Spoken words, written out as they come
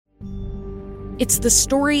It's the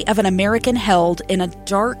story of an American held in a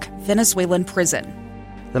dark Venezuelan prison.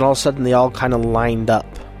 Then all of a sudden they all kind of lined up.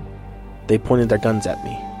 They pointed their guns at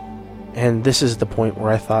me. And this is the point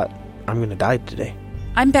where I thought, I'm going to die today.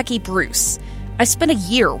 I'm Becky Bruce. I spent a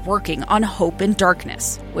year working on Hope in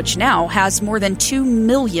Darkness, which now has more than 2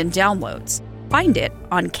 million downloads. Find it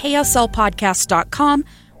on kslpodcast.com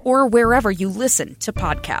or wherever you listen to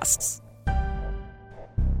podcasts.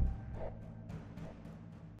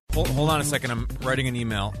 Hold on a second. I'm writing an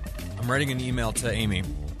email. I'm writing an email to Amy,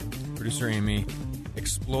 producer Amy.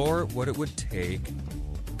 Explore what it would take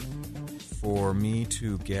for me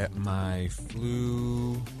to get my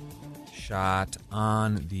flu shot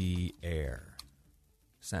on the air.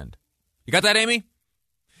 Send. You got that, Amy?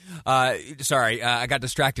 Sorry, I got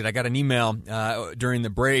distracted. I got an email during the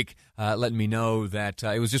break letting me know that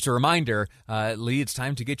it was just a reminder, Lee, it's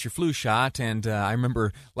time to get your flu shot. And I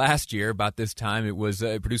remember last year about this time, it was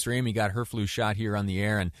producer Amy got her flu shot here on the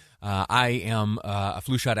air, and I am a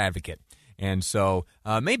flu shot advocate. And so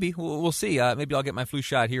maybe we'll see. Maybe I'll get my flu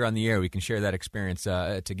shot here on the air. We can share that experience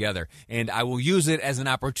together. And I will use it as an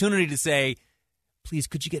opportunity to say, please,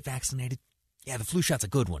 could you get vaccinated? Yeah, the flu shot's a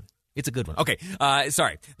good one. It's a good one. Okay,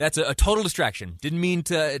 sorry. That's a total distraction. Didn't mean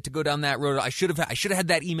to go down that road. I should have had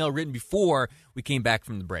that email written before we came back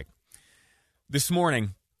from the break. This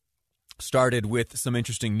morning started with some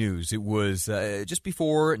interesting news. It was just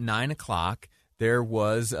before 9 o'clock. There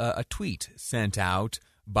was a tweet sent out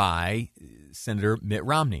by Senator Mitt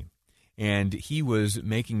Romney, and he was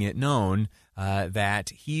making it known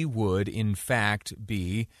that he would, in fact,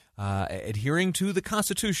 be adhering to the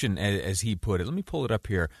Constitution, as he put it. Let me pull it up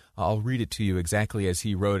here. I'll read it to you exactly as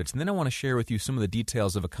he wrote it, and then I want to share with you some of the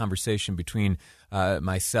details of a conversation between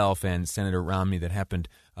myself and Senator Romney that happened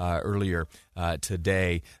earlier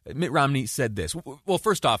today. Mitt Romney said this. Well,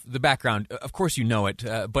 first off, the background, of course you know it,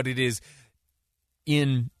 but it is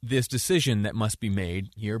in this decision that must be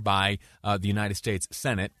made here by the United States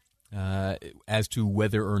Senate as to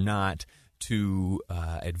whether or not to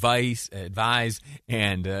advise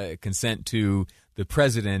and consent to the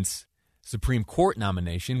president's Supreme Court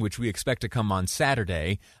nomination, which we expect to come on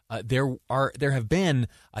Saturday. There have been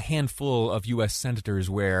a handful of U.S. senators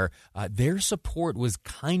where their support was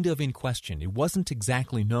kind of in question. It wasn't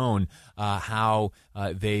exactly known how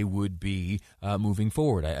they would be moving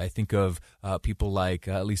forward. I think of people like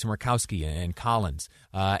Lisa Murkowski and Collins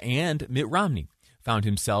and Mitt Romney. Found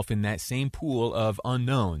himself in that same pool of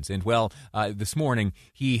unknowns. And, well, this morning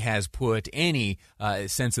he has put any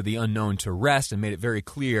sense of the unknown to rest and made it very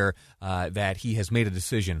clear that he has made a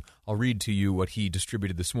decision. I'll read to you what he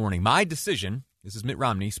distributed this morning. My decision, this is Mitt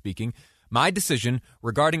Romney speaking, my decision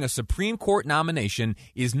regarding a Supreme Court nomination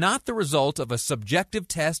is not the result of a subjective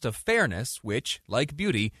test of fairness, which, like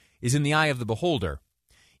beauty, is in the eye of the beholder.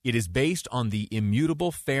 It is based on the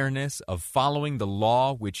immutable fairness of following the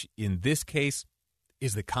law, which in this case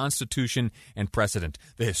is the Constitution and precedent.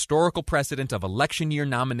 The historical precedent of election year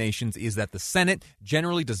nominations is that the Senate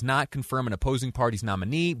generally does not confirm an opposing party's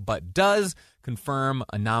nominee, but does confirm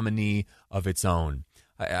a nominee of its own.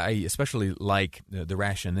 I especially like the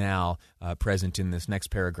rationale present in this next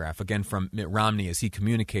paragraph, again from Mitt Romney as he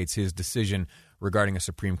communicates his decision regarding a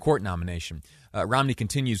Supreme Court nomination. Romney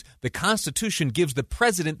continues, the Constitution gives the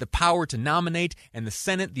president the power to nominate and the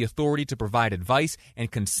Senate the authority to provide advice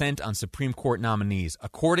and consent on Supreme Court nominees.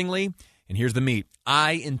 Accordingly, and here's the meat,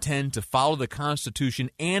 I intend to follow the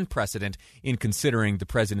Constitution and precedent in considering the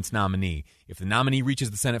president's nominee. If the nominee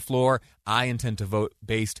reaches the Senate floor, I intend to vote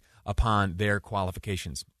based upon their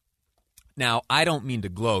qualifications. Now, I don't mean to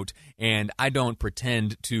gloat, and I don't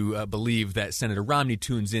pretend to believe that Senator Romney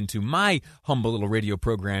tunes into my humble little radio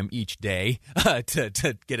program each day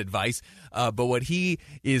to get advice. But what he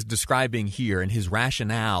is describing here and his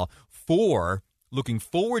rationale for looking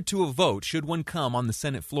forward to a vote, should one come on the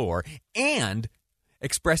Senate floor, and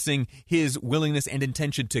expressing his willingness and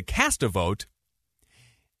intention to cast a vote,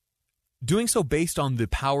 doing so based on the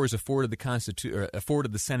powers afforded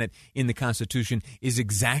the Senate in the Constitution is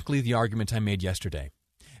exactly the argument I made yesterday.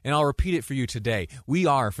 And I'll repeat it for you today. We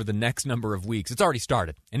are, for the next number of weeks, it's already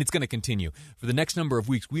started, and it's going to continue. For the next number of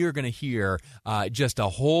weeks, we are going to hear just a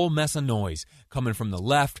whole mess of noise coming from the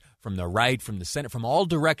left, from the right, from the Senate, from all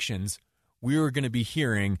directions. We're going to be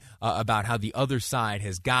hearing about how the other side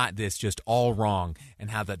has got this just all wrong and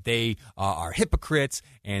how that they are hypocrites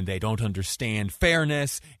and they don't understand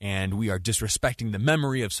fairness and we are disrespecting the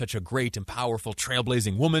memory of such a great and powerful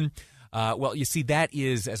trailblazing woman. Well, you see, that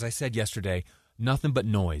is, as I said yesterday, nothing but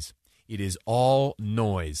noise. It is all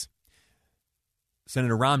noise.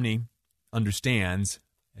 Senator Romney understands,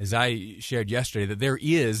 as I shared yesterday, that there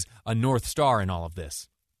is a North Star in all of this.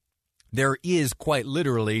 There is quite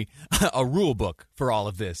literally a rule book for all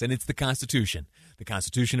of this, and it's the Constitution. The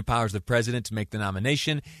Constitution empowers the president to make the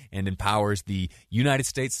nomination and empowers the United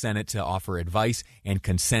States Senate to offer advice and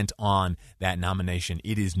consent on that nomination.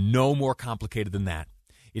 It is no more complicated than that.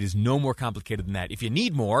 It is no more complicated than that. If you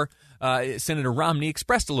need more, Senator Romney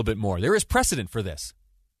expressed a little bit more. There is precedent for this.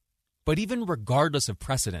 But even regardless of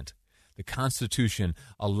precedent, the Constitution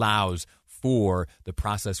allows for the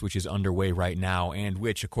process which is underway right now and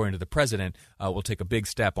which, according to the president, will take a big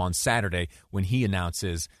step on Saturday when he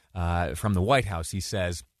announces from the White House, he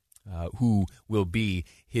says, who will be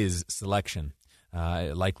his selection.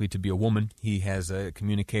 Likely to be a woman, he has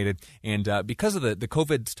communicated. And because of the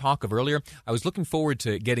COVID talk of earlier, I was looking forward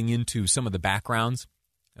to getting into some of the backgrounds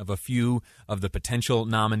of a few of the potential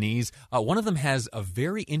nominees. One of them has a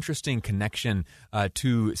very interesting connection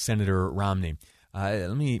to Senator Romney.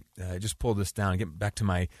 Let me just pull this down and get back to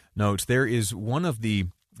my notes. There is one of the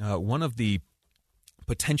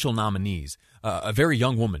potential nominees, a very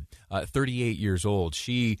young woman, 38 years old.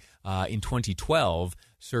 She, in 2012,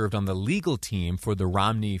 served on the legal team for the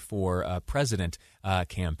Romney for President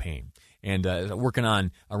campaign. And working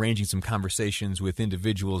on arranging some conversations with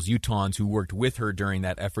individuals, Utahns who worked with her during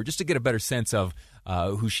that effort, just to get a better sense of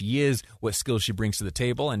who she is, what skills she brings to the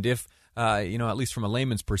table, and if, at least from a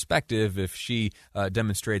layman's perspective, if she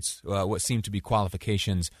demonstrates what seem to be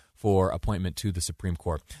qualifications for appointment to the Supreme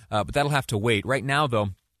Court. But that'll have to wait. Right now, though,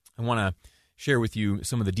 I want to share with you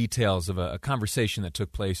some of the details of a conversation that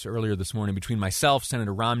took place earlier this morning between myself,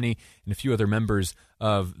 Senator Romney, and a few other members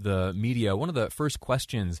of the media. One of the first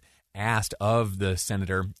questions asked of the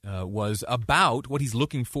senator was about what he's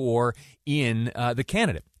looking for in the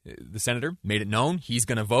candidate. The senator made it known he's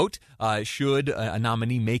going to vote should a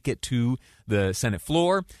nominee make it to the Senate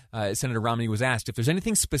floor. Senator Romney was asked if there's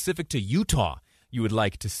anything specific to Utah you would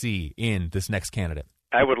like to see in this next candidate.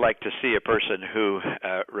 I would like to see a person who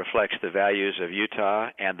reflects the values of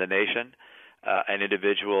Utah and the nation, an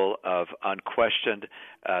individual of unquestioned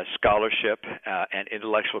scholarship and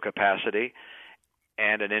intellectual capacity,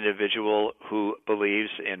 and an individual who believes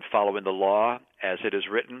in following the law as it is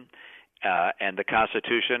written and the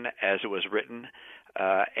Constitution as it was written,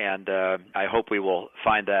 and I hope we will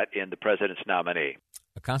find that in the president's nominee.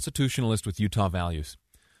 A constitutionalist with Utah values.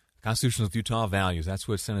 Constitutionalist with Utah values. That's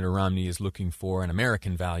what Senator Romney is looking for, and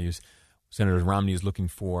American values Senator Romney is looking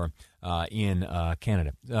for in a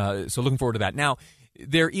candidate. So looking forward to that. Now,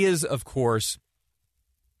 there is, of course,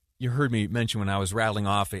 you heard me mention when I was rattling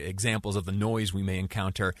off examples of the noise we may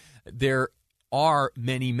encounter, there are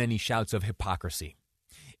many, many shouts of hypocrisy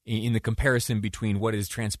in the comparison between what is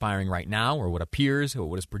transpiring right now, or what appears, or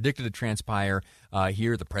what is predicted to transpire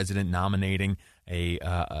here, the president nominating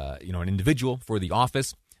an individual for the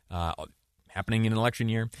office, happening in an election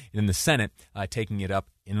year, and then the Senate taking it up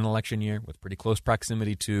in an election year with pretty close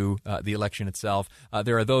proximity to the election itself.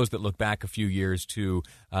 There are those that look back a few years to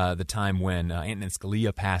the time when Antonin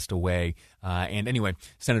Scalia passed away. And anyway,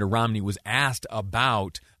 Senator Romney was asked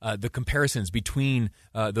about the comparisons between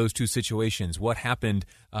those two situations. What happened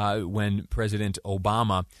when President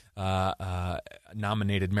Obama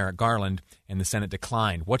nominated Merrick Garland and the Senate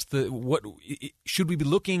declined? What should we be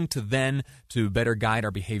looking to then to better guide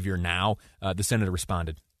our behavior now? The senator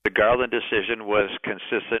responded. The Garland decision was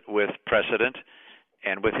consistent with precedent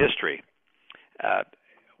and with history.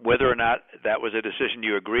 Whether or not that was a decision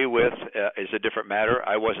you agree with is a different matter.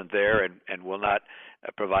 I wasn't there and will not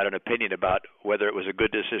provide an opinion about whether it was a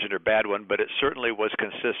good decision or bad one, but it certainly was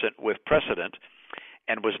consistent with precedent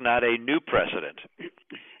and was not a new precedent.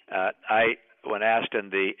 When asked in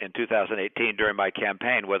 2018 during my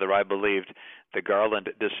campaign whether I believed the Garland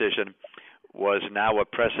decision was now a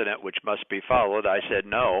precedent which must be followed, I said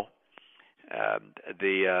no.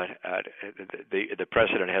 The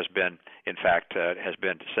precedent has been, in fact, has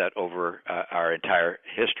been set over our entire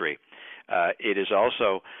history. It is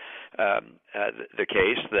also the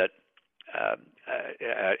case that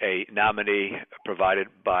a nominee provided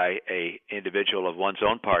by a individual of one's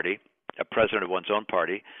own party, a president of one's own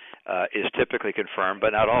party, is typically confirmed,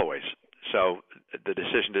 but not always. So the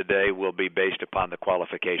decision today will be based upon the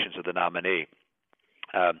qualifications of the nominee.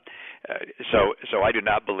 So I do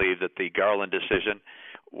not believe that the Garland decision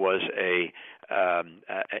was an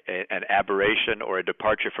aberration or a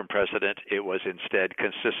departure from precedent. It was instead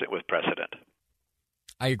consistent with precedent.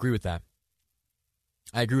 I agree with that.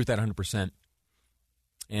 I agree with that 100%.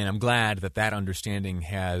 And I'm glad that understanding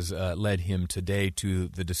has led him today to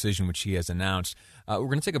the decision which he has announced. We're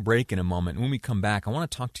going to take a break in a moment. When we come back, I want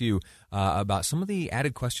to talk to you about some of the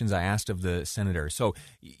added questions I asked of the senator. So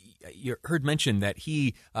you heard mention that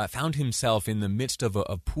he found himself in the midst of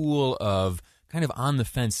a pool of kind of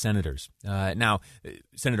on-the-fence senators. Now,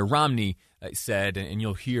 Senator Romney said, and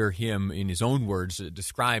you'll hear him in his own words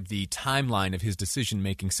describe the timeline of his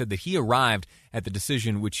decision-making, said that he arrived at the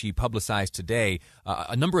decision which he publicized today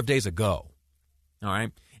a number of days ago. All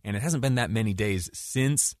right? And it hasn't been that many days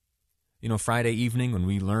since, Friday evening when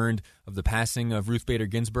we learned of the passing of Ruth Bader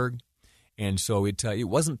Ginsburg. And so it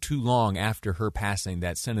wasn't too long after her passing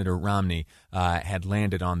that Senator Romney had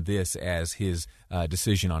landed on this as his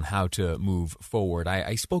decision on how to move forward.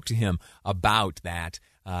 I spoke to him about that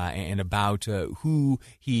and about who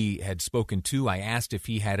he had spoken to. I asked if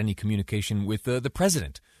he had any communication with the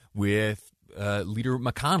president, with Leader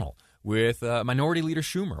McConnell, with Minority Leader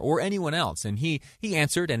Schumer, or anyone else. And he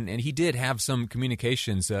answered, and he did have some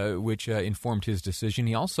communications which informed his decision.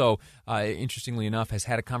 He also, interestingly enough, has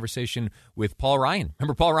had a conversation with Paul Ryan.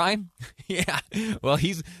 Remember Paul Ryan? Yeah. Well,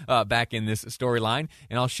 he's back in this storyline,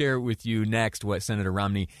 and I'll share with you next what Senator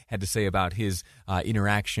Romney had to say about his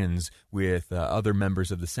interactions with other members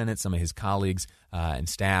of the Senate, some of his colleagues and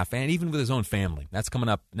staff, and even with his own family. That's coming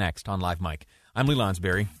up next on Live Mike. I'm Lee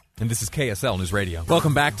Lonsberry, and this is KSL News Radio.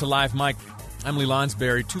 Welcome back to Live Mike. I'm Lee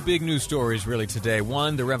Lonsberry. Two big news stories really today.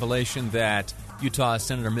 One, the revelation that Utah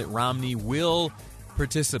Senator Mitt Romney will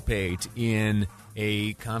participate in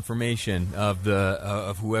a confirmation of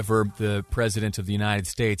of whoever the President of the United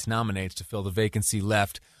States nominates to fill the vacancy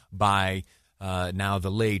left by now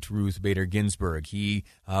the late Ruth Bader Ginsburg. He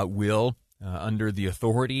will, under the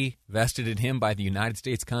authority vested in him by the United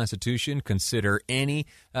States Constitution, consider any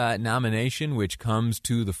nomination which comes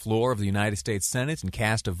to the floor of the United States Senate and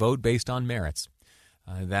cast a vote based on merits.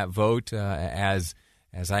 That vote, as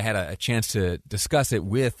I had a chance to discuss it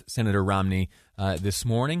with Senator Romney this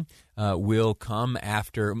morning, will come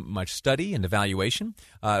after much study and evaluation.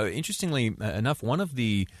 Interestingly enough, one of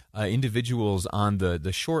the individuals on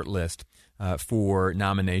the short list for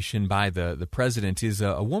nomination by the president is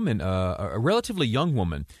a woman, a relatively young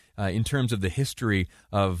woman in terms of the history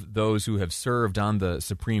of those who have served on the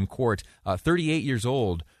Supreme Court, 38 years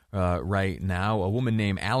old right now, a woman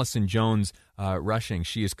named Allison Jones Rushing.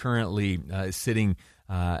 She is currently sitting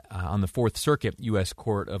on the Fourth Circuit U.S.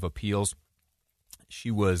 Court of Appeals. She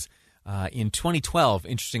was in 2012,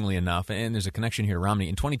 interestingly enough, and there's a connection here to Romney.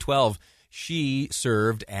 In 2012, she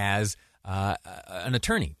served as an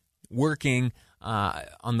attorney working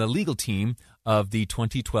on the legal team of the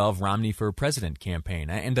 2012 Romney for President campaign.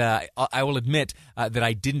 And I will admit that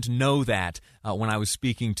I didn't know that when I was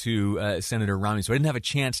speaking to Senator Romney, so I didn't have a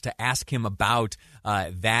chance to ask him about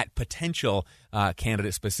that potential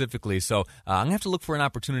candidate specifically. So I'm going to have to look for an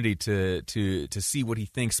opportunity to see what he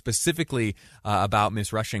thinks specifically about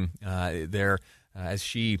Ms. Rushing there, as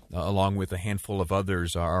she, along with a handful of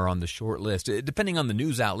others, are on the short list. Depending on the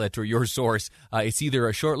news outlet or your source, it's either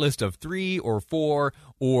a short list of 3 or 4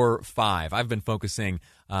 or 5. I've been focusing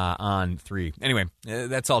on 3. Anyway,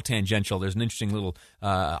 that's all tangential. There's an interesting little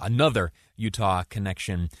another Utah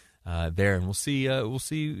connection there, and we'll see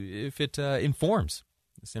if it informs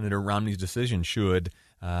Senator Romney's decision should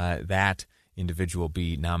that individual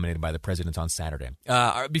be nominated by the president on Saturday.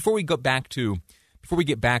 Before we get back to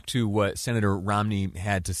what Senator Romney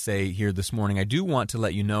had to say here this morning, I do want to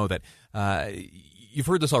let you know that you've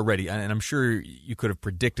heard this already, and I'm sure you could have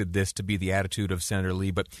predicted this to be the attitude of Senator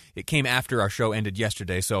Lee, but it came after our show ended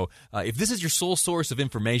yesterday. So if this is your sole source of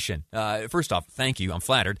information, first off, thank you. I'm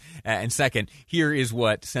flattered. And second, here is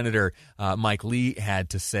what Senator Mike Lee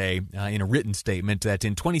had to say in a written statement that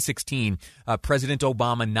in 2016, President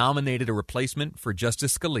Obama nominated a replacement for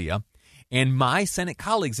Justice Scalia, and my Senate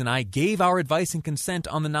colleagues and I gave our advice and consent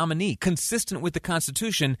on the nominee, consistent with the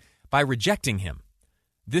Constitution, by rejecting him.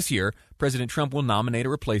 This year, President Trump will nominate a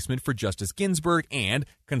replacement for Justice Ginsburg, and,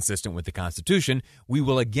 consistent with the Constitution, we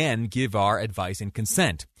will again give our advice and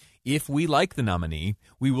consent. If we like the nominee,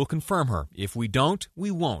 we will confirm her. If we don't,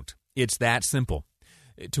 we won't. It's that simple.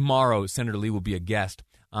 Tomorrow, Senator Lee will be a guest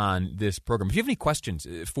on this program. If you have any questions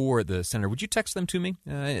for the senator, would you text them to me?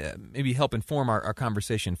 Maybe help inform our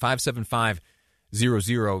conversation.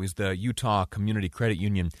 57500 is the Utah Community Credit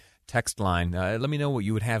Union text line. Let me know what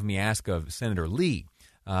you would have me ask of Senator Lee.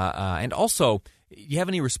 And also, do you have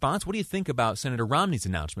any response? What do you think about Senator Romney's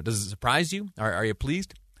announcement? Does it surprise you? Are you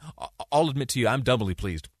pleased? I'll admit to you, I'm doubly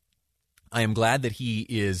pleased. I am glad that he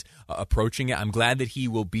is approaching it. I'm glad that he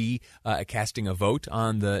will be casting a vote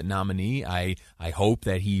on the nominee. I hope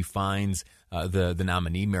that he finds the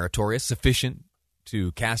nominee meritorious, sufficient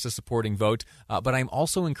to cast a supporting vote. But I'm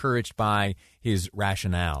also encouraged by his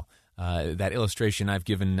rationale. That illustration I've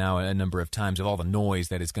given now a number of times of all the noise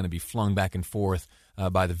that is going to be flung back and forth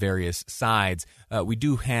by the various sides. We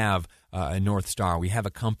do have a North Star. We have a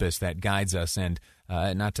compass that guides us, and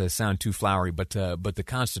not to sound too flowery, but the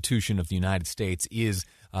Constitution of the United States is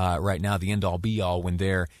right now the end-all, be-all when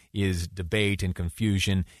there is debate and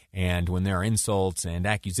confusion and when there are insults and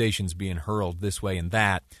accusations being hurled this way and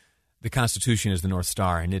that. The Constitution is the North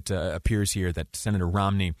Star, and it appears here that Senator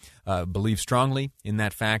Romney believes strongly in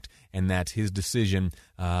that fact and that his decision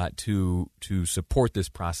to support this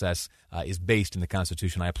process is based in the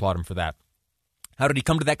Constitution. I applaud him for that. How did he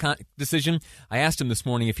come to that decision? I asked him this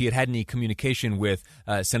morning if he had any communication with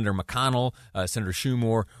Senator McConnell, Senator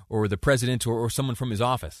Schumer, or the president or someone from his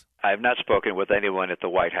office. I have not spoken with anyone at the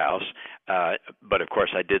White House, but of course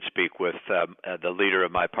I did speak with the leader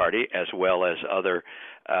of my party as well as other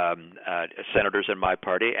senators in my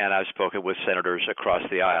party, and I've spoken with senators across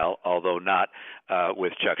the aisle, although not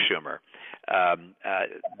with Chuck Schumer.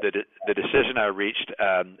 The decision I reached,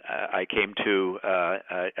 I came to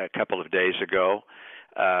a couple of days ago,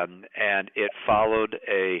 and it followed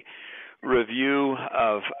a review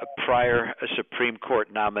of prior Supreme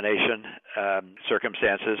Court nomination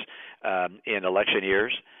circumstances in election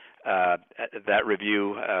years. That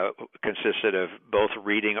review consisted of both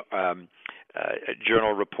reading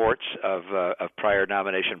journal reports of prior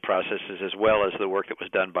nomination processes as well as the work that was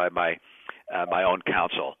done by my own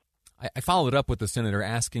counsel. I followed up with the senator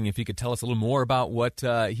asking if he could tell us a little more about what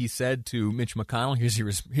he said to Mitch McConnell.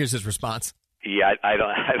 Here's his response. Yeah, I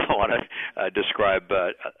don't want to describe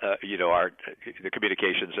the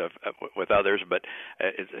communications with others, but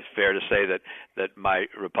it's fair to say that my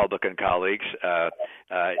Republican colleagues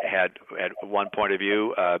had one point of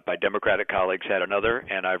view, my Democratic colleagues had another,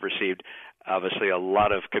 and I've received obviously a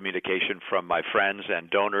lot of communication from my friends and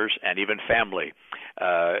donors and even family.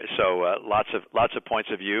 So lots of points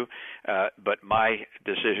of view, but my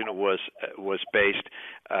decision was based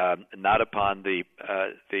not upon the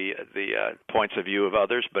points of view of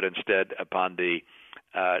others, but instead upon the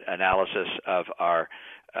analysis of our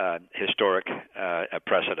historic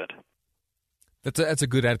precedent. That's a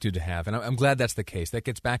good attitude to have, and I'm glad that's the case. That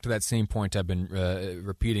gets back to that same point I've been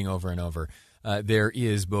repeating over and over. There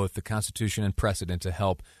is both the Constitution and precedent to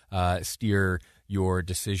help steer your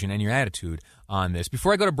decision and your attitude on this.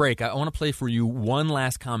 Before I go to break, I want to play for you one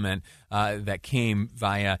last comment that came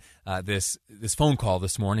via this phone call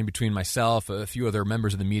this morning between myself, a few other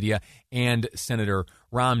members of the media, and Senator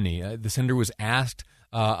Romney. The senator was asked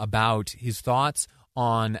about his thoughts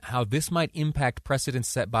on how this might impact precedents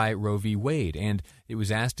set by Roe v. Wade. And it was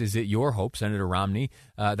asked, is it your hope, Senator Romney,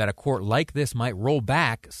 that a court like this might roll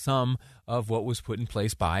back some of what was put in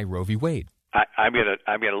place by Roe v. Wade? I'm going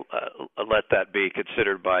to let that be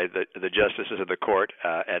considered by the justices of the court,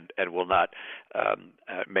 and will not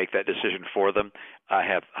make that decision for them. I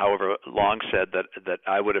have, however, long said that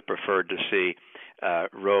I would have preferred to see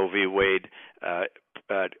Roe v. Wade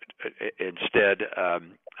instead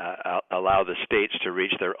allow the states to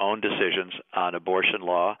reach their own decisions on abortion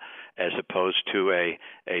law as opposed to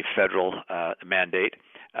a federal mandate.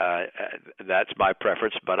 That's my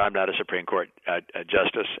preference, but I'm not a Supreme Court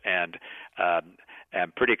justice, and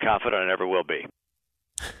am pretty confident I never will be.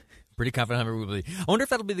 Pretty confident I never will be. I wonder if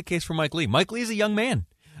that'll be the case for Mike Lee. Mike Lee is a young man.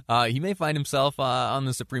 He may find himself on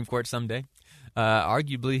the Supreme Court someday.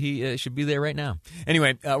 Arguably, he should be there right now.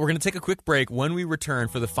 Anyway, we're going to take a quick break. When we return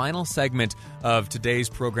for the final segment of today's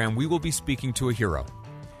program, we will be speaking to a hero.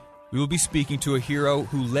 We will be speaking to a hero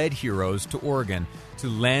who led heroes to Oregon to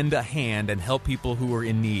lend a hand and help people who are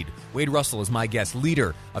in need. Wade Russell is my guest,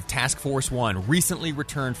 leader of Task Force 1, recently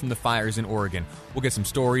returned from the fires in Oregon. We'll get some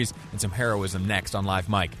stories and some heroism next on Live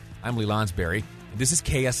Mike. I'm Lee Lonsberry, and this is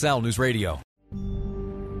KSL News Radio.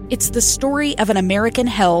 It's the story of an American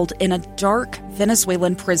held in a dark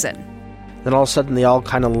Venezuelan prison. Then all of a sudden they all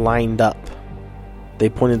kind of lined up. They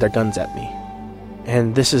pointed their guns at me.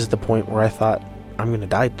 And this is the point where I thought, I'm going to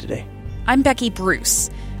die today. I'm Becky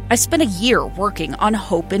Bruce. I spent a year working on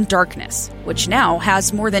Hope in Darkness, which now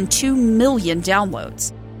has more than 2 million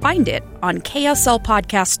downloads. Find it on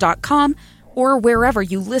kslpodcast.com or wherever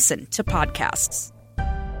you listen to podcasts.